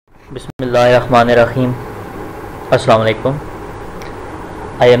Bismillahirrahmanirrahim. Assalamu alaikum.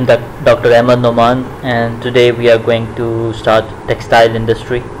 I am Dr. Ahmad Nauman, and today we are going to start textile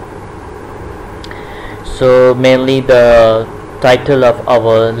industry. So mainly the title of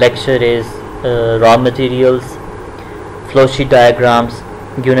our lecture is raw materials, flowsheet diagrams,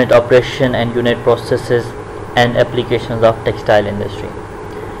 unit operation and unit processes, and applications of textile industry.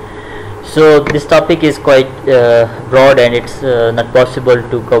 So this topic is quite broad, and it's not possible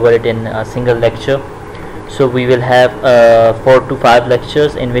to cover it in a single lecture. So we will have 4 to 5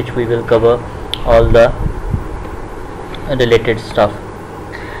 lectures in which we will cover all the related stuff.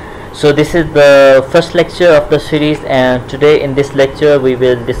 So this is the first lecture of the series, and today in this lecture we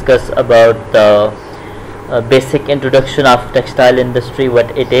will discuss about the basic introduction of textile industry,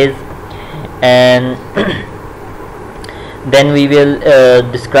 what it is, and then we will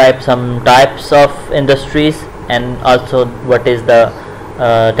describe some types of industries and also what is the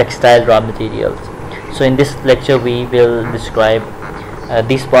textile raw materials. So in this lecture we will describe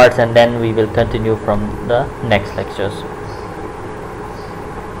these parts, and then we will continue from the next lectures.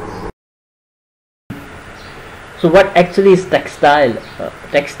 So what actually is textile?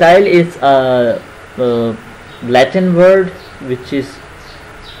 Textile is a Latin word which is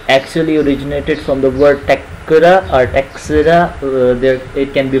actually originated from the word textura or texera.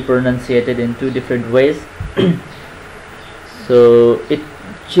 It can be pronunciated in 2 different ways. So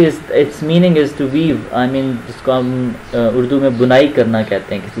its meaning is to weave. I mean, जिसको हम उर्दू में बुनाई करना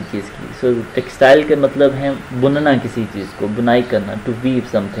कहते हैं किसी चीज़ की. So textile के मतलब है बुनना किसी चीज़ को, बुनाई करना, to weave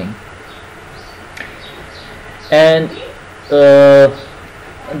something. And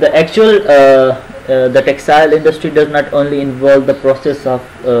the actual the textile industry does not only involve the process of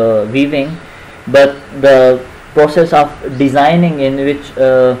weaving, but the process of designing, in which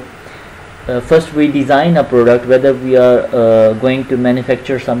first we design a product, whether we are going to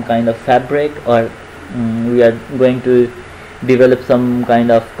manufacture some kind of fabric, or we are going to develop some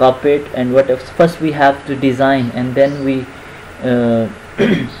kind of carpet, and what else. First we have to design, and then we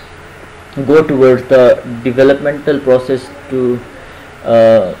go towards the developmental process to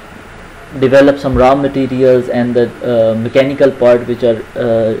develop some raw materials and the mechanical part which are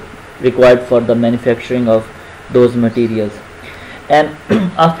required for the manufacturing of those materials. And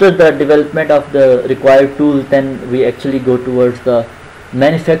after the development of the required tools, then we actually go towards the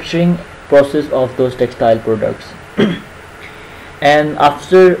manufacturing process of those textile products. And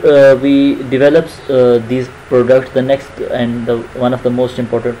after we develop these products, the next and one of the most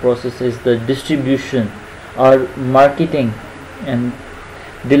important process is the distribution or marketing, and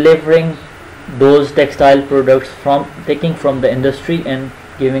delivering those textile products taking from the industry and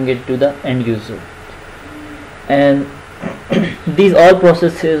giving it to the end user. And these all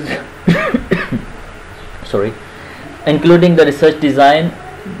processes including the research, design,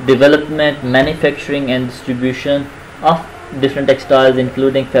 development, manufacturing and distribution of different textiles,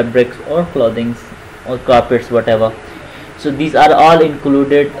 including fabrics or clothing or carpets, whatever. So these are all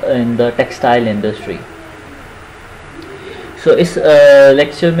included in the textile industry. So इस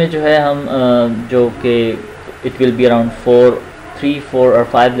lecture में जो है हम जो कि it will be around 4 or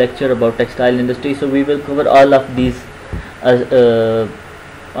 5 lecture about textile industry. So we will cover all of these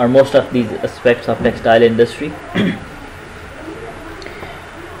or most of these aspects of textile industry.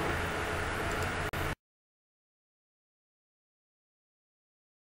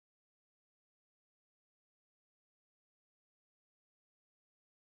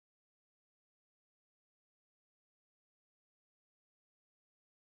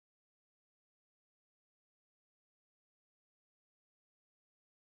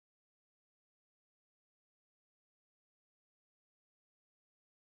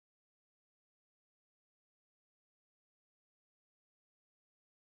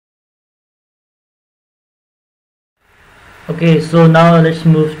 Okay, so now let's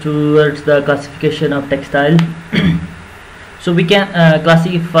move towards the classification of textile. So we can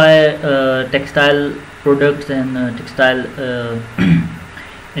classify textile products and textile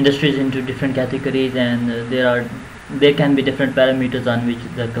industries into different categories, and there can be different parameters on which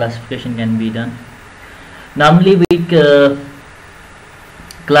the classification can be done. Normally we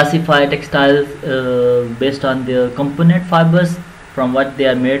classify textiles based on their component fibers, from what they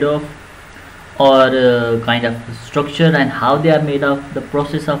are made of, or kind of structure and how they are made of, the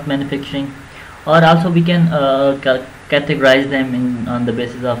process of manufacturing, or also we can categorize them on the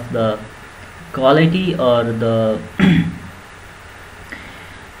basis of the quality or the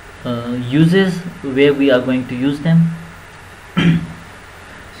uses where we are going to use them.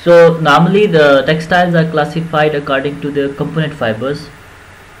 So normally the textiles are classified according to their component fibers.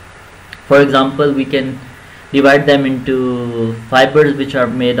 For example, we can divide them into fibers which are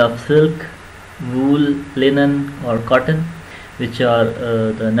made of silk, wool, linen or cotton, which are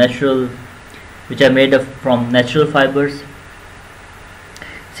which are made from natural fibers.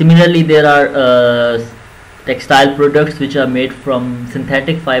 Similarly, there are textile products which are made from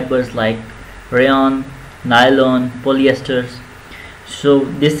synthetic fibers like rayon, nylon, polyesters. So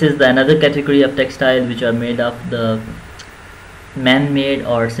this is another category of textile which are made of the man-made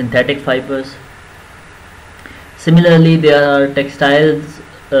or synthetic fibers. Similarly, there are textile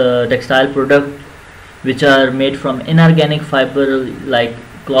products which are made from inorganic fiber like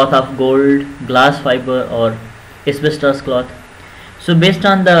cloth of gold, glass fiber or asbestos cloth. So based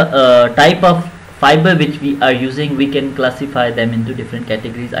on the type of fiber which we are using, we can classify them into different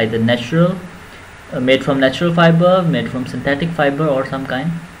categories, either natural, made from natural fiber, made from synthetic fiber or some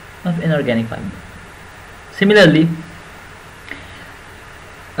kind of inorganic fiber. Similarly,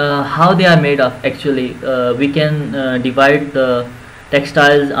 how they are made of, actually we can divide the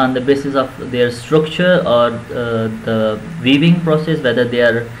textiles on the basis of their structure or the weaving process, whether they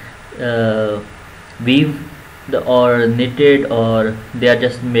are weaved or knitted or they are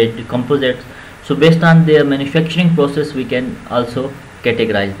just made composites. So based on their manufacturing process, we can also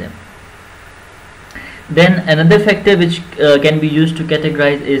categorize them. Then another factor which can be used to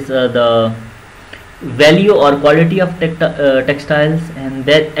categorize is the value or quality of textiles, and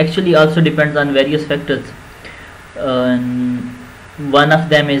that actually also depends on various factors. One of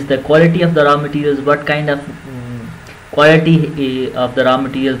them is the quality of the raw materials, what kind of quality of the raw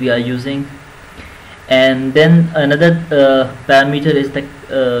materials we are using. And then another parameter is the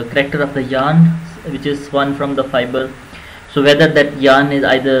character of the yarn, which is one from the fiber. So whether that yarn is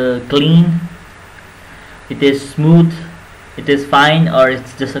either clean, it is smooth, it is fine, or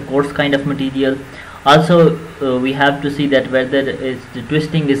it's just a coarse kind of material. Also we have to see that whether the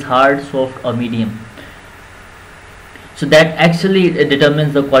twisting is hard, soft or medium. So that actually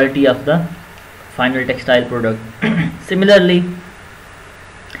determines the quality of the final textile product. Similarly,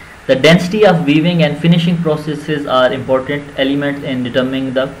 the density of weaving and finishing processes are important elements in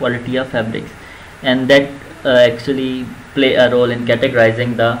determining the quality of fabrics, and that actually play a role in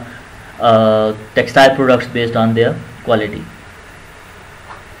categorizing the textile products based on their quality.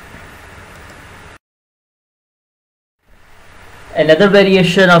 Another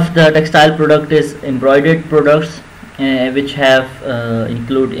variation of the textile product is embroidered products, which have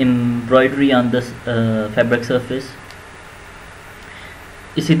include embroidery on this fabric surface.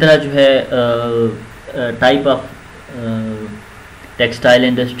 इसी तरह जो है type of textile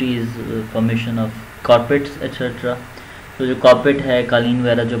industries formation of कॉर्पेट्स etcetera. तो जो कॉर्पेट है, कालीन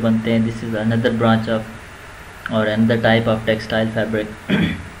वगैरह जो बनते हैं, this is another branch of और another type of textile fabric.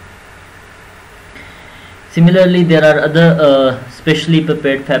 Similarly, there are other specially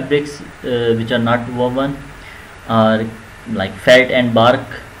prepared fabrics which are not woven, or like felt and bark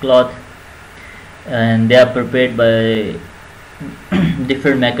cloth, and they are prepared by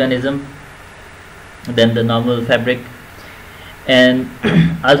different mechanism than the normal fabric. And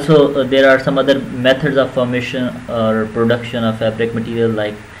also there are some other methods of formation or production of fabric material,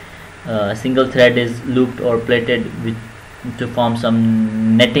 like a single thread is looped or plaited to form some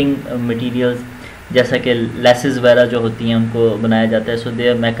netting materials, जैसा कि laces वगैरह जो होती हैं उनको बनाया जाता है. So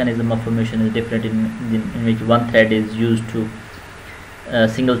there mechanism of formation is different in which one thread is used to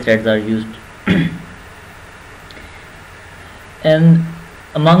single threads are used. And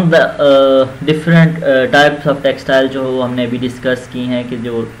among the different types of textile जो हमने अभी डिस्कस की हैं, कि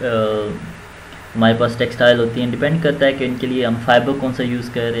जो हमारे पास टेक्सटाइल होती हैं, डिपेंड करता है कि इनके लिए हम फाइबर कौन सा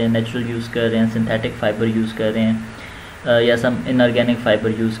यूज़ कर रहे हैं, नेचुरल यूज़ कर रहे हैं, सिंथेटिक फाइबर यूज़ कर रहे हैं, या सम इनऑर्गेनिक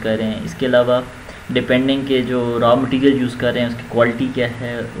फाइबर यूज़ कर रहे हैं. इसके अलावा डिपेंडिंग के जो रॉ मटेरियल यूज़ कर रहे हैं उसकी क्वालिटी क्या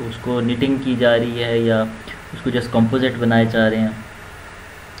है, उसको निटिंग की जा रही है या उसको जस्ट कंपोजिट बनाए जा रहे हैं,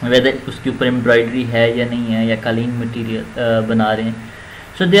 वेदर उसके ऊपर एम्ब्रॉयडरी है या नहीं है, या कालीन मटेरियल बना रहे हैं.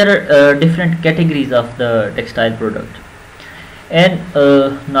 So there are different categories of the textile product. And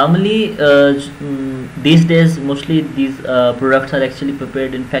normally these days mostly these products are actually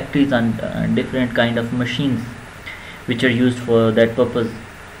prepared in factories on different kind of machines which are used for that purpose.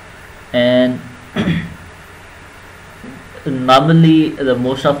 And normally the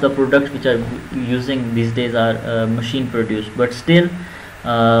most of the products which are using these days are machine produced, but still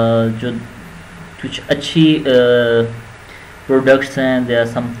जो कुछ अच्छी products हैं, there are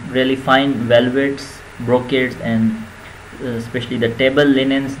some really fine velvets, brocades and especially the table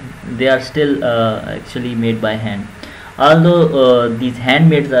linens, they are still actually made by hand. Although these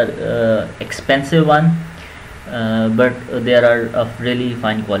handmades are expensive one, but they are of really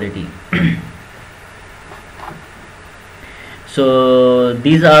fine quality. So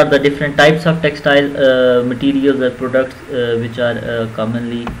these are the different types of textile materials or products which are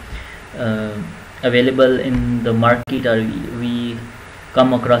commonly uh, available in the market, or we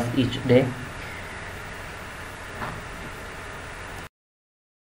come across each day.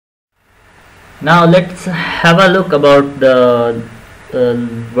 Now let's have a look about the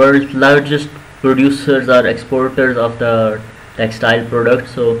world's largest producers or exporters of the textile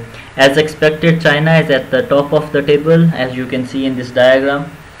products. So as expected, China is at the top of the table, as you can see in this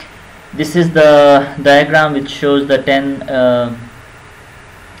diagram. This is the diagram which shows the 10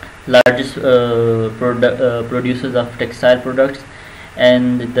 largest producers of textile products,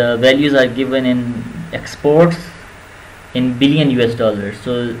 and the values are given in exports in billion US dollars.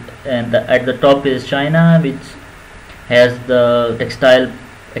 So, and at the top is China, which has the textile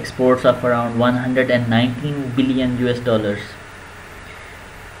exports of around 119 billion US dollars.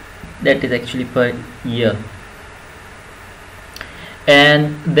 That is actually per year.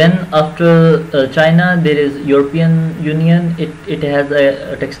 And then after China, there is European Union. It has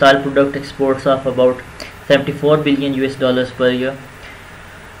a textile product exports of about 74 billion US dollars per year.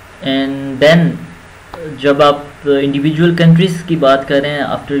 And then जब आप individual countries की बात करें,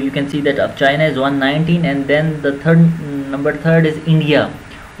 after you can see that China is 119, and then the number third is India,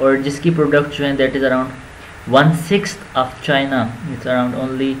 और जिसकी product जो है that is around 1/6 of China. It's around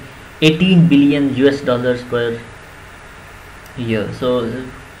only 18 billion US dollars per year. So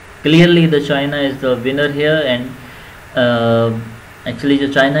clearly the China is the winner here. And actually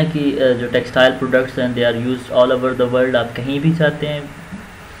जो China की जो textile products हैं, they are used all over the world. आप कहीं भी जाते हैं,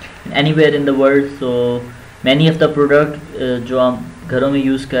 anywhere in the world. So many of the product जो हम घरों में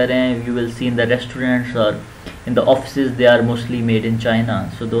use कर रहे हैं, you will see in the restaurants or in the offices, they are mostly made in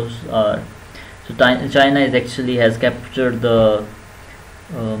China. So those are, so China is actually has captured the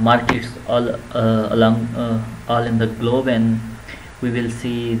markets all along all in the globe, and we will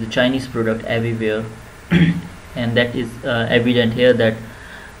see the Chinese product everywhere. And that is evident here that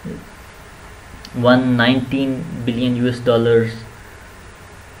 119 billion US dollars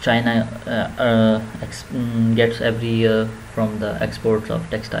China gets every year from the exports of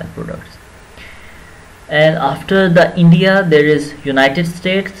textile products. And after the India, there is United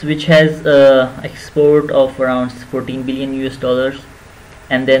States, which has export of around 14 billion US dollars.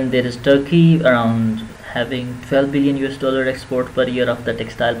 And then there is Turkey, around having 12 billion US dollar export per year of the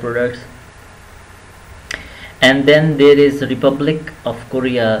textile products. And then there is Republic of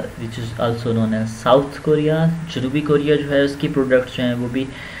Korea, which is also known as South Korea. जनूबी Korea जो है उसकी products जो हैं वो भी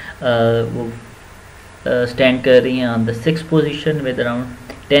stand कर रही हैं on the 6th position with around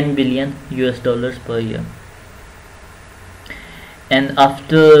 10 billion US dollars per year. And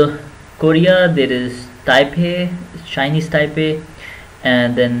after Korea, there is Taipei, Chinese Taipei,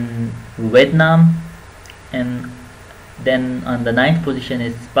 and then Vietnam, and then on the 9th position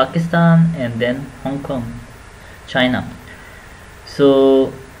is Pakistan, and then Hong Kong, China.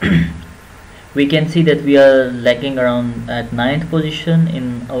 So we can see that we are lagging around at 9th position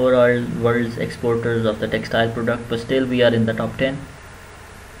in overall world's exporters of the textile product, but still we are in the top 10.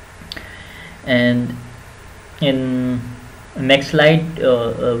 And in next slide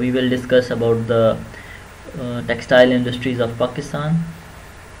we will discuss about the textile industries of Pakistan.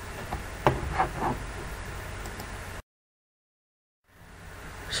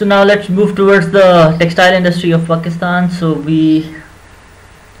 So now let's move towards the textile industry of Pakistan. So we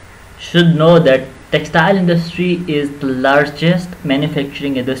should know that textile industry is the largest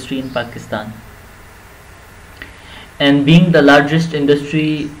manufacturing industry in Pakistan. And being the largest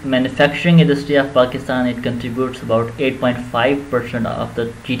manufacturing industry of Pakistan, it contributes about 8.5% of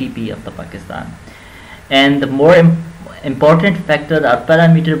the GDP of the Pakistan. And the more important factor or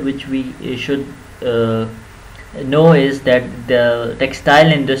parameter which we should know is that the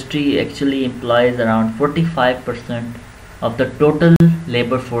textile industry actually employs around 45% of the total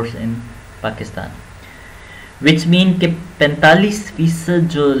labor force in Pakistan, which mean कि 45%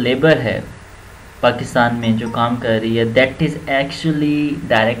 जो labor है पाकिस्तान में जो काम कर रही है, that is actually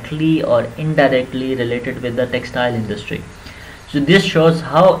directly or indirectly related with the textile industry. So this shows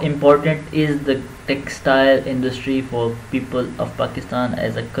how important is the textile industry for people of Pakistan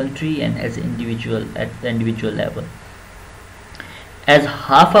as a country and as individual at the individual level. As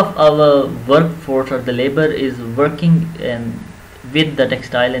half of our workforce or the labor is working with the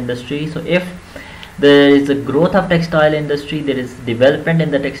textile industry, so if there is a growth of textile industry, there is development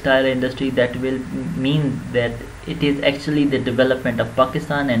in the textile industry, that will mean that it is actually the development of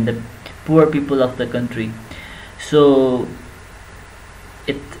Pakistan and the poor people of the country. So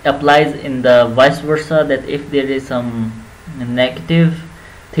it applies in the vice versa, that if there is some negative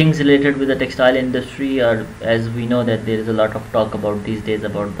things related with the textile industry are, as we know that there is a lot of talk about these days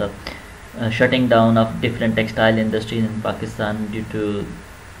about the shutting down of different textile industries in Pakistan due to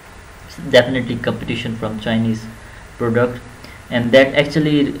definitely competition from Chinese product, and that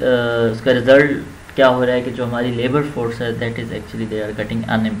actually उसका result क्या हो रहा है कि जो हमारी labor force है, that is actually they are getting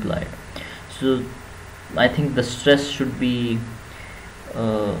unemployed. So I think the stress should be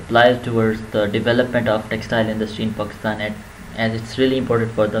applied towards the development of textile industry in Pakistan, as it's really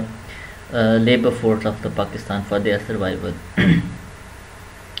important for the labor force of the Pakistan for their survival.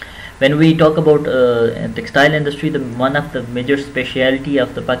 When we talk about textile industry, one of the major speciality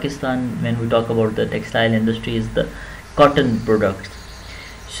of the Pakistan when we talk about the textile industry is the cotton products.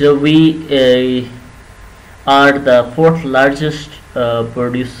 So we are the fourth largest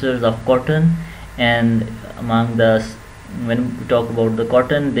producers of cotton, and among the when we talk about the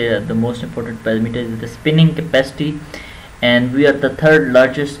cotton, the most important parameter is the spinning capacity, and we are the third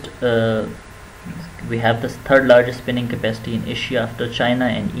largest. We have the third largest spinning capacity in Asia after China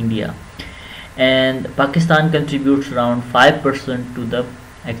and India, and Pakistan contributes around 5% to the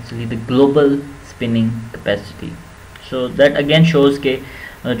the global spinning capacity. So that again shows के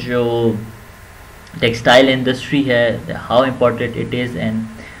जो textile industry है how important it is, and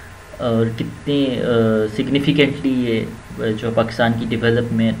और कितनी significantly ये जो पाकिस्तान की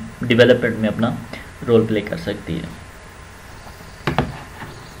development में अपना रोल प्ले कर सकती है.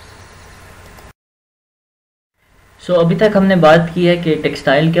 So अभी तक हमने बात की है कि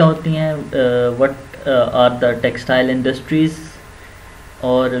टेक्सटाइल क्या होती हैं, what are the textile industries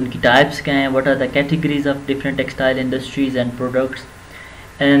और उनकी टाइप्स क्या हैं, what are the categories of different textile industries and products,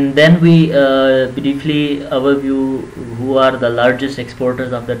 and then we briefly overview who are the largest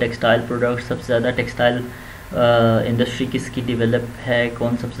exporters of the textile products. सबसे ज़्यादा textile industry किसकी develop है,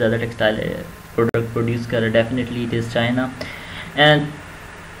 कौन सबसे ज़्यादा टेक्सटाइल प्रोडक्ट प्रोड्यूस कर रहा है, definitely it is China. And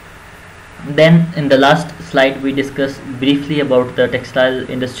then in the last slide we discussed briefly about the textile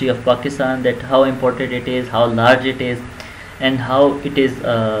industry of Pakistan, that how important it is, how large it is, and how it is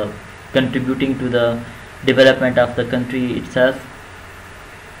contributing to the development of the country itself.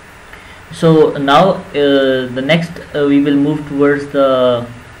 So now the next we will move towards the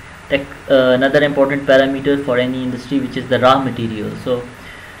another important parameter for any industry, which is the raw material. So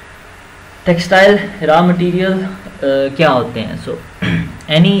textile raw material क्या होते हैं? So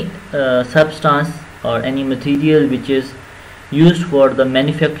any substance or any material which is used for the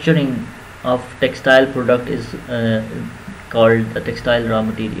manufacturing of textile product is called the textile raw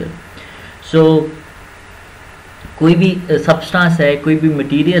material. So कोई भी substance है, कोई भी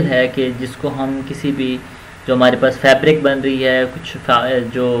material है कि जिसको हम किसी भी जो हमारे पास फैब्रिक बन रही है, कुछ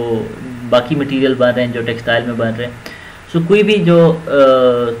जो बाकी मटेरियल बन रहे हैं जो टेक्सटाइल में बन रहे हैं, सो कोई भी जो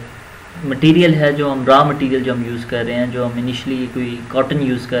मटेरियल है, जो हम रॉ मटेरियल जो हम यूज़ कर रहे हैं, जो हम इनिशियली कोई कॉटन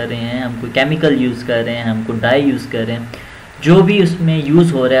यूज़ कर रहे हैं, हम कोई केमिकल यूज़ कर रहे हैं, हम कोई डाई यूज़ कर रहे हैं, जो भी उसमें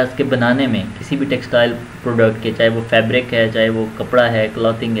यूज़ हो रहा है उसके बनाने में किसी भी टेक्सटाइल प्रोडक्ट के, चाहे वो फैब्रिक है, चाहे वो कपड़ा है,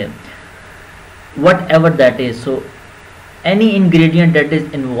 क्लॉथिंग है, what ever that is. So any ingredient that is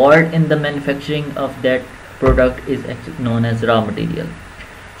involved in the manufacturing of that product is actually known as raw material.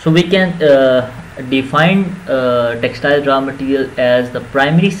 So we can define textile raw material as the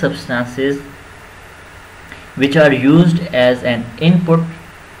primary substances which are used as an input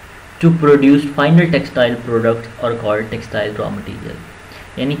to produce final textile products are called textile raw material.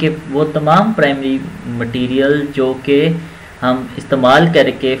 यानी कि वो तमाम primary material जो कि हम इस्तेमाल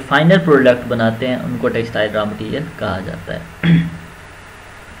करके final product बनाते हैं उनको टेक्सटाइल रॉ मटेरियल कहा जाता है.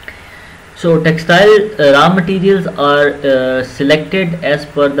 सो textile raw materials are selected as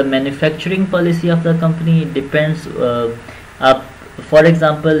per the manufacturing policy of the company. It depends. आप फॉर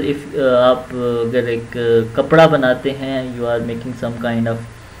एग्जांपल इफ़ आप अगर एक कपड़ा बनाते हैं, you are making some kind of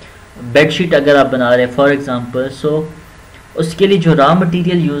bedsheet अगर आप बना रहे हैं फॉर एग्जांपल, सो उसके लिए जो रॉ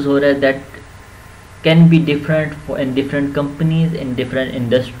मटेरियल यूज़ हो रहा है that can be different in different companies, in different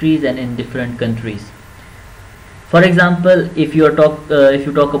industries, and in different countries. For example, if you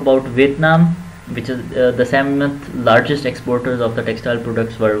talk about Vietnam, which is the 7th largest exporters of the textile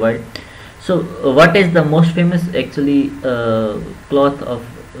products worldwide. So what is the most famous actually cloth of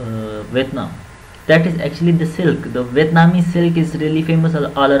Vietnam? That is actually the silk. The Vietnamese silk is really famous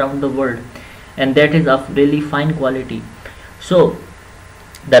all around the world, and that is of really fine quality. So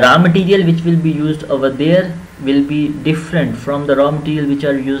the raw material which will be used over there will be different from the raw material which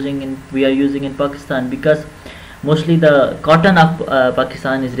we are using in Pakistan, because mostly the cotton of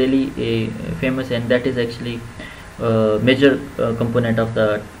Pakistan is really famous, and that is actually major component of the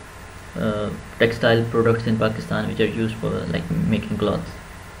textile products in Pakistan which are used for like making clothes.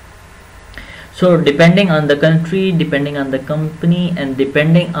 So depending on the country, depending on the company, and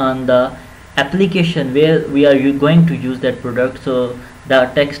depending on the application where we are going to use that product, so the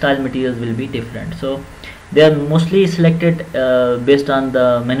textile materials will be different. So they are mostly selected based on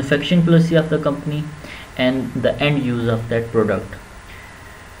the manufacturing policy of the company and the end use of that product.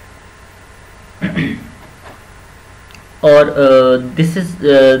 Or this is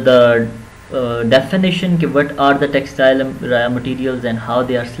the definition कि what are the textile materials and how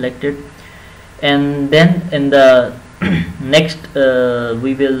they are selected. And then in the next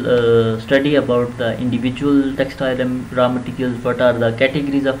we will study about the individual textile raw materials, what are the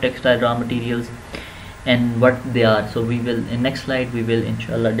categories of textile raw materials and what they are. So we will, in next slide we will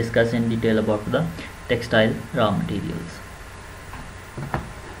inshallah discuss in detail about the textile raw materials.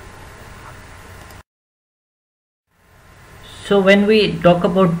 So when we talk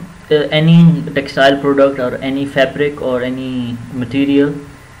about any textile product or any fabric or any material,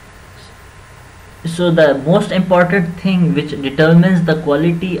 so the most important thing which determines the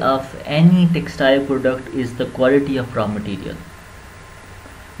quality of any textile product is the quality of raw material.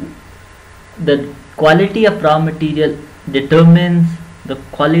 The quality of raw material determines the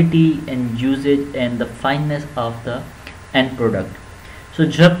quality and usage and the fineness of the end product. So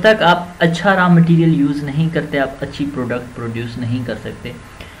जब तक आप अच्छा raw material use नहीं करते, आप अच्छी product produce नहीं कर सकते.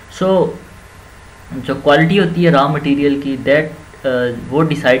 So जो quality होती है raw material की, that वो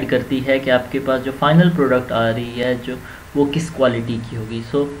डिसाइड करती है कि आपके पास जो फाइनल प्रोडक्ट आ रही है जो वो किस क्वालिटी की होगी.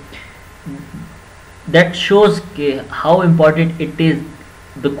 सो दैट शोज के how important it is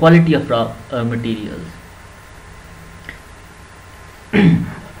the quality of raw materials.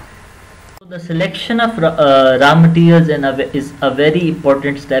 The selection of raw materials is a very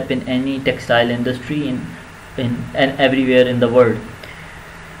important step in any textile industry in and everywhere in the world.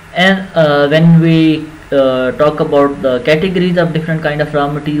 And when we talk about the categories of different kind of raw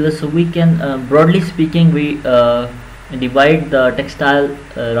materials, so we can broadly speaking we divide the textile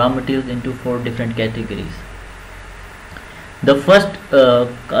raw materials into 4 different categories. The first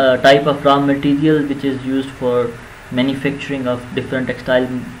type of raw material which is used for manufacturing of different textile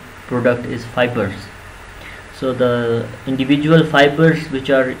product is fibers. So the individual fibers which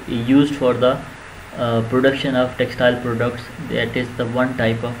are used for the production of textile products, that is the one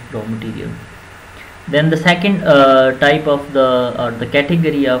type of raw material. Then the second type of the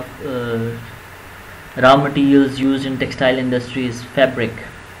category of raw materials used in textile industry is fabric.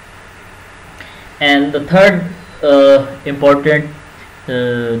 And the third important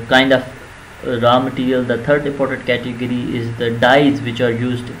kind of raw material, the third important category is the dyes which are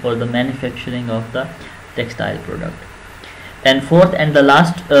used for the manufacturing of the textile product. And fourth and the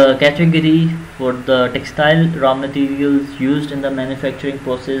last category for the textile raw materials used in the manufacturing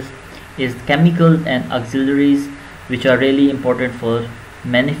process is chemicals and auxiliaries, which are really important for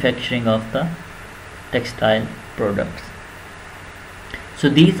manufacturing of the textile products. So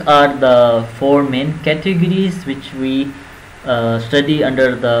these are the 4 main categories which we study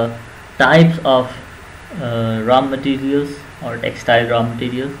under the types of raw materials or textile raw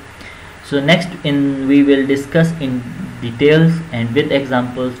materials. So next we will discuss in details and with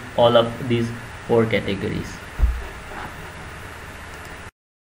examples all of these 4 categories.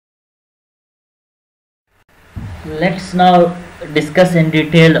 Let's now discuss in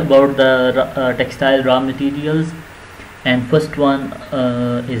detail about the textile raw materials, and first one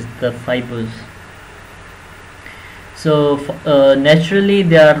is the fibers. So naturally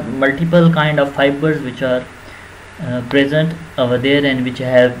there are multiple kind of fibers which are present over there and which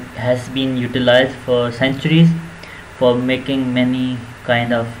has been utilized for centuries for making many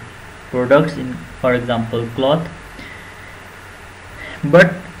kind of products, in for example cloth.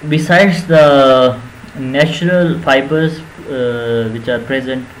 But besides the natural fibers which are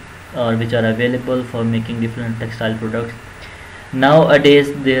present or which are available for making different textile products,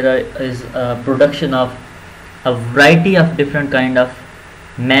 nowadays there is a production of a variety of different kind of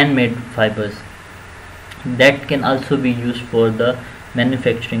man-made fibers that can also be used for the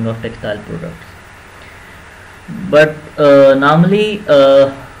manufacturing of textile products. But normally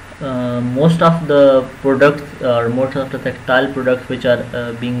most of the products or most of the textile products which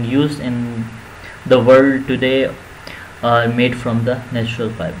are being used in the world today are made from the natural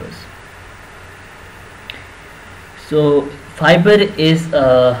fibers. So fiber is,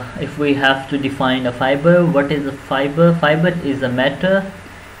 if we have to define a fiber, what is a fiber? Fiber is a matter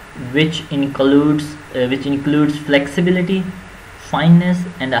which includes flexibility, fineness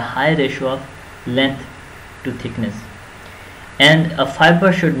and a high ratio of length to thickness. And a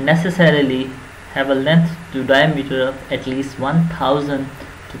fiber should necessarily have a length to diameter of at least 1000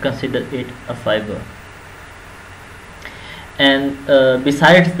 to consider it a fiber. And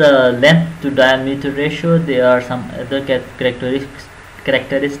besides the length to diameter ratio, there are some other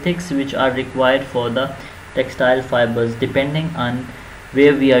characteristics which are required for the textile fibers depending on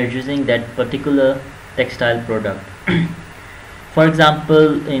where we are using that particular textile product. For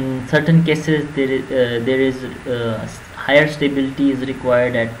example, in certain cases there is higher stability is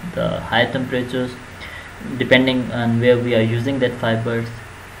required at the higher temperatures depending on where we are using that fibers.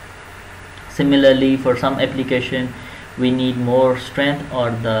 Similarly, for some application we need more strength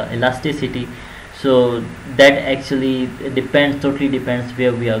or the elasticity, so that actually totally depends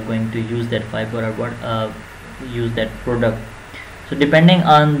where we are going to use that fiber or what use that product. So depending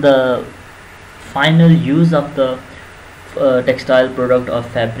on the final use of the textile product or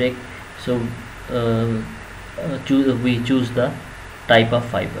fabric, so we choose the type of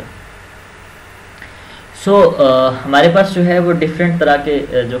fiber. So हमारे पास जो है वो different तरह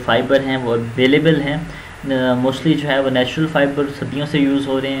के जो fibre हैं वो available हैं. मोस्टली जो है वो नेचुरल फाइबर सदियों से यूज़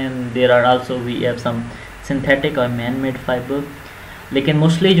हो रहे हैं. There are also we have some synthetic और मैन मेड फाइबर. लेकिन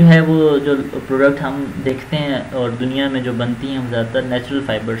मोस्टली जो है वो जो प्रोडक्ट हम देखते हैं और दुनिया में जो बनती हैं वो ज़्यादातर natural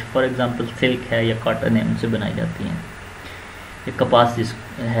fibres, for example silk है या कॉटन है, उनसे बनाई जाती हैं. ये कपास जिस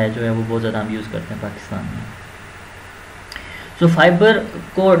है जो है वो बहुत ज़्यादा हम यूज़ करते हैं पाकिस्तान में. सो फाइबर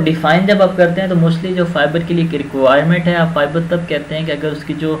को डिफ़ाइन जब आप करते हैं तो मोस्टली जो फाइबर के लिए एक रिक्वायरमेंट है, आप फाइबर तब कहते हैं कि अगर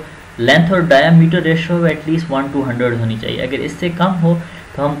उसकी जो लेंथ और डायामीटर रेशो एटलीस्ट 1:100 होनी चाहिए. अगर इससे कम हो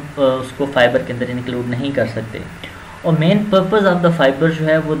तो हम उसको फाइबर के अंदर इंक्लूड नहीं कर सकते. और main purpose of the fibre जो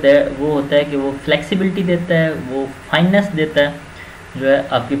है वो होता है कि वो फ्लेक्सिबिलिटी देता है, वो फाइननेस देता है जो है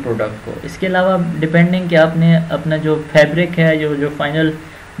आपकी प्रोडक्ट को. इसके अलावा डिपेंडिंग कि आपने अपना जो फैब्रिक है जो फाइनल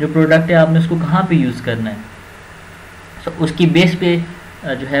जो प्रोडक्ट है आपने उसको कहाँ पे यूज़ करना है, तो उसकी बेस पे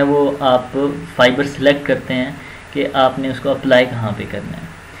जो है वो आप फाइबर सेलेक्ट करते हैं कि आपने उसको अप्लाई कहाँ पे करना है.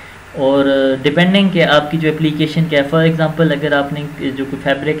 और डिपेंडिंग कि आपकी जो एप्लीकेशन क्या है, फॉर एग्जांपल अगर आपने जो कोई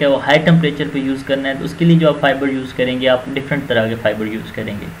फैब्रिक है वो हाई टेम्परेचर पे यूज़ करना है तो उसके लिए जो आप फाइबर यूज़ करेंगे आप डिफरेंट तरह के फाइबर यूज़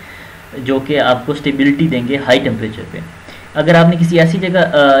करेंगे जो कि आपको स्टेबिलिटी देंगे हाई टेम्परेचर पे. अगर आपने किसी ऐसी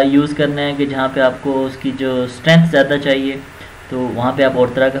जगह यूज़ करना है कि जहाँ पे आपको उसकी जो स्ट्रेंथ ज़्यादा चाहिए तो वहाँ पे आप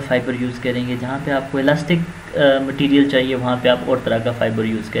और तरह का फाइबर यूज़ करेंगे. जहाँ पे आपको इलास्टिक मटेरियल चाहिए वहाँ पे आप और तरह का फाइबर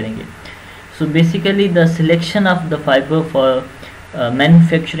यूज़ करेंगे. So basically the selection of the fibre for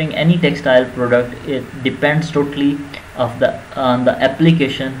manufacturing any textile product, it depends totally on the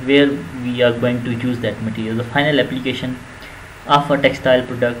application where we are going to use that material. The final application of a textile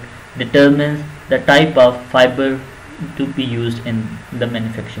product determines the type of fiber to be used in the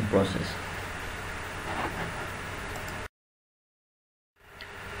manufacturing process.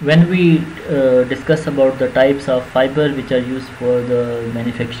 When we discuss about the types of fiber which are used for the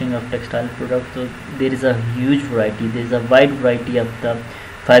manufacturing of textile products, so there is a huge variety. There is a wide variety of the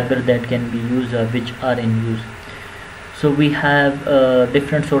fiber that can be used or which are in use. So we have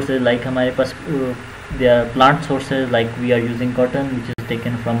different sources, like हमारे पास there are plant sources, like we are using cotton which is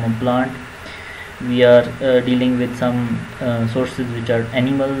taken from a plant. We are dealing with some sources which are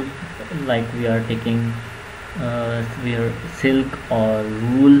animal, like we are taking silk or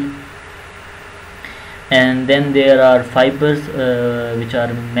wool. And then there are fibers which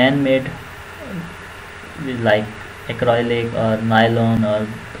are man-made, like acrylic or nylon or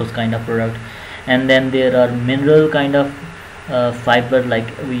those kind of products. And then there are mineral kind of fiber,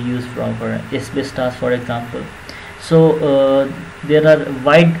 like we use for asbestos, for example. So there are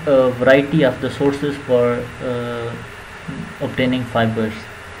wide variety of the sources for obtaining fibers,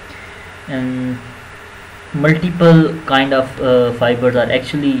 and multiple kind of fibers are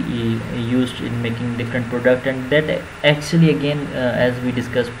actually used in making different product. And that actually again as we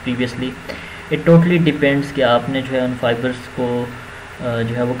discussed previously, it totally depends कि आपने जो है उन fibers को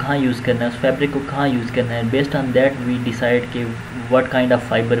जो है वो कहाँ यूज़ करना है, उस फैब्रिक को कहाँ यूज़ करना है. Based on that we decide कि what kind of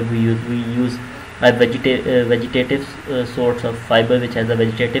fiber we use a vegetative source of fiber which has a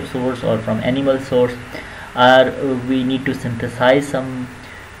vegetative source, or from animal source, or we need to synthesize some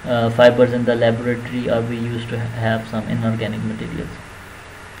fibers in the laboratory, or we used to have some inorganic materials.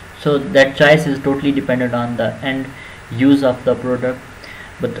 So that choice is totally dependent on the end use of the product.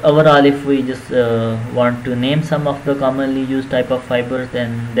 But overall, if we just want to name some of the commonly used type of fibers,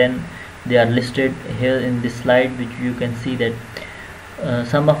 then they are listed here in this slide, which you can see that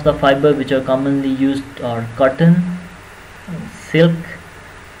some of the fiber which are commonly used are cotton, silk,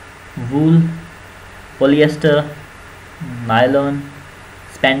 wool, polyester, nylon,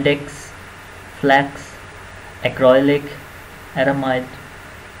 spandex, flax, acrylic, aramide,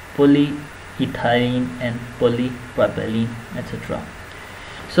 polyethylene and polypropylene, etc.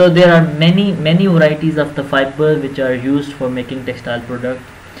 So there are many varieties of the fiber which are used for making textile products,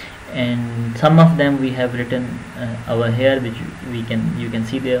 and some of them we have written over here, which you can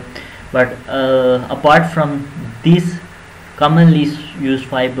see there. But apart from these commonly used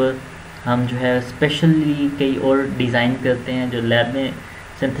fiber, हम जो है specially कई और design करते हैं जो lab में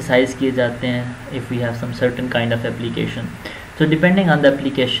synthesise किए जाते हैं if we have some certain kind of application. So depending on the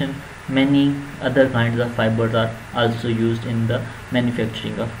application, many other kinds of fibers are also used in the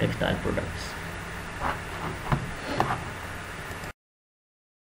manufacturing of textile products.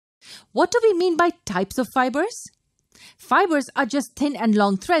 What do we mean by types of fibers? Fibers are just thin and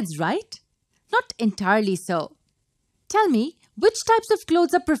long threads, right? Not entirely so. Tell me, which types of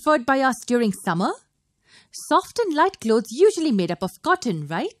clothes are preferred by us during summer? Soft and light clothes usually made up of cotton,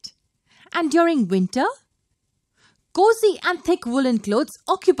 right? And during winter? Cozy and thick woolen clothes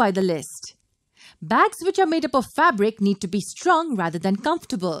occupy the list. Bags which are made up of fabric need to be strong rather than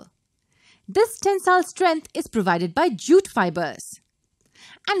comfortable. This tensile strength is provided by jute fibers.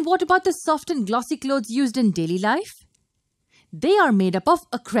 And what about the soft and glossy clothes used in daily life? They are made up of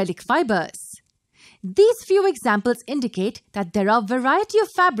acrylic fibers. These few examples indicate that there are a variety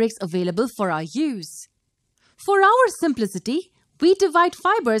of fabrics available for our use. For our simplicity, we divide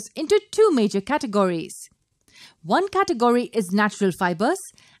fibers into two major categories. One category is natural fibers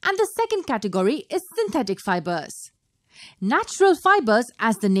and the second category is synthetic fibers. Natural fibers,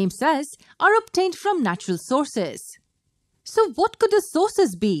 as the name says, are obtained from natural sources. So what could the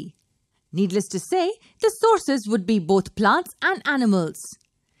sources be? Needless to say, the sources would be both plants and animals.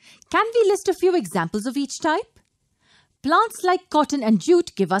 Can we list a few examples of each type? Plants like cotton and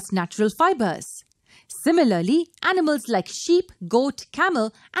jute give us natural fibers. Similarly, animals like sheep, goat,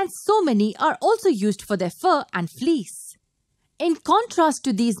 camel, and so many are also used for their fur and fleece. In contrast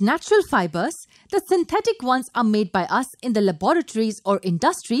to these natural fibers, the synthetic ones are made by us in the laboratories or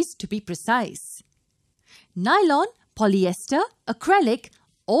industries, to be precise. Nylon, polyester, acrylic,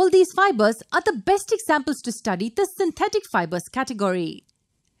 all these fibers are the best examples to study the synthetic fibers category.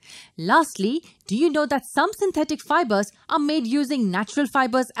 Lastly, do you know that some synthetic fibers are made using natural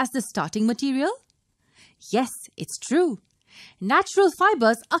fibers as the starting material? Yes, it's true. Natural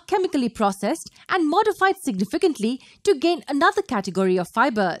fibers are chemically processed and modified significantly to gain another category of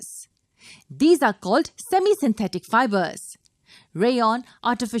fibers. These are called semi-synthetic fibers. Rayon,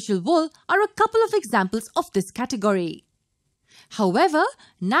 artificial wool are a couple of examples of this category. However,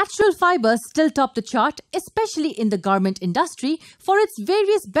 natural fibers still top the chart, especially in the garment industry, for its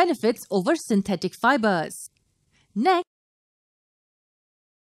various benefits over synthetic fibers. Next,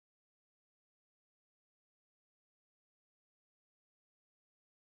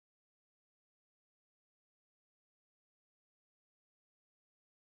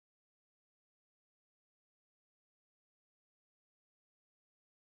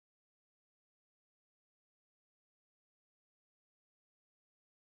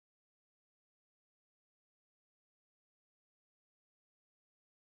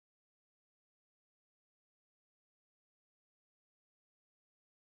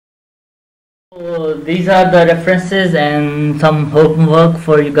 So these are the references and some homework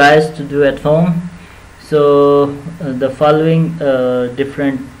for you guys to do at home. So the following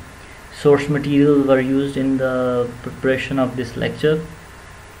different source materials were used in the preparation of this lecture.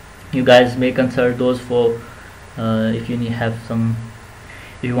 You guys may consult those for if you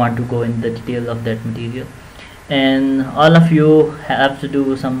if you want to go in the detail of that material. And all of you have to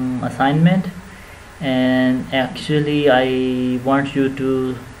do some assignment, and actually I want you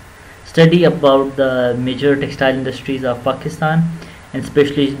to study about the major textile industries of Pakistan, and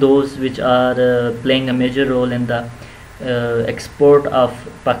especially those which are playing a major role in the export of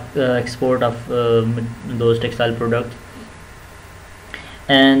those textile products.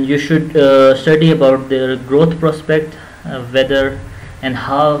 And you should study about their growth prospect, whether and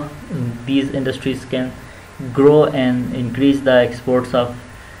how these industries can grow and increase the exports of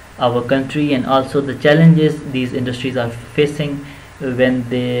our country, and also the challenges these industries are facing when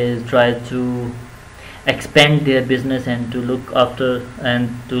they try to expand their business and to look after and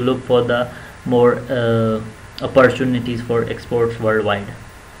to look for the more opportunities for exports worldwide.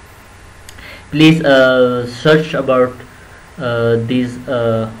 Please search about these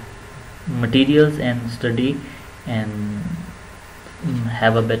materials and study and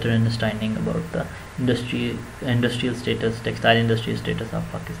have a better understanding about the industrial status, textile industry status of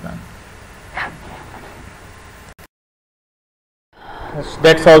Pakistan.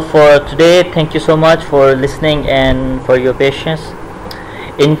 That's all for today. Thank you so much for listening and for your patience.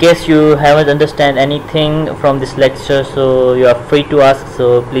 In case you haven't understand anything from this lecture, so you are free to ask,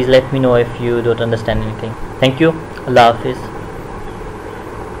 so please let me know if you don't understand anything. Thank you. Allah Hafiz.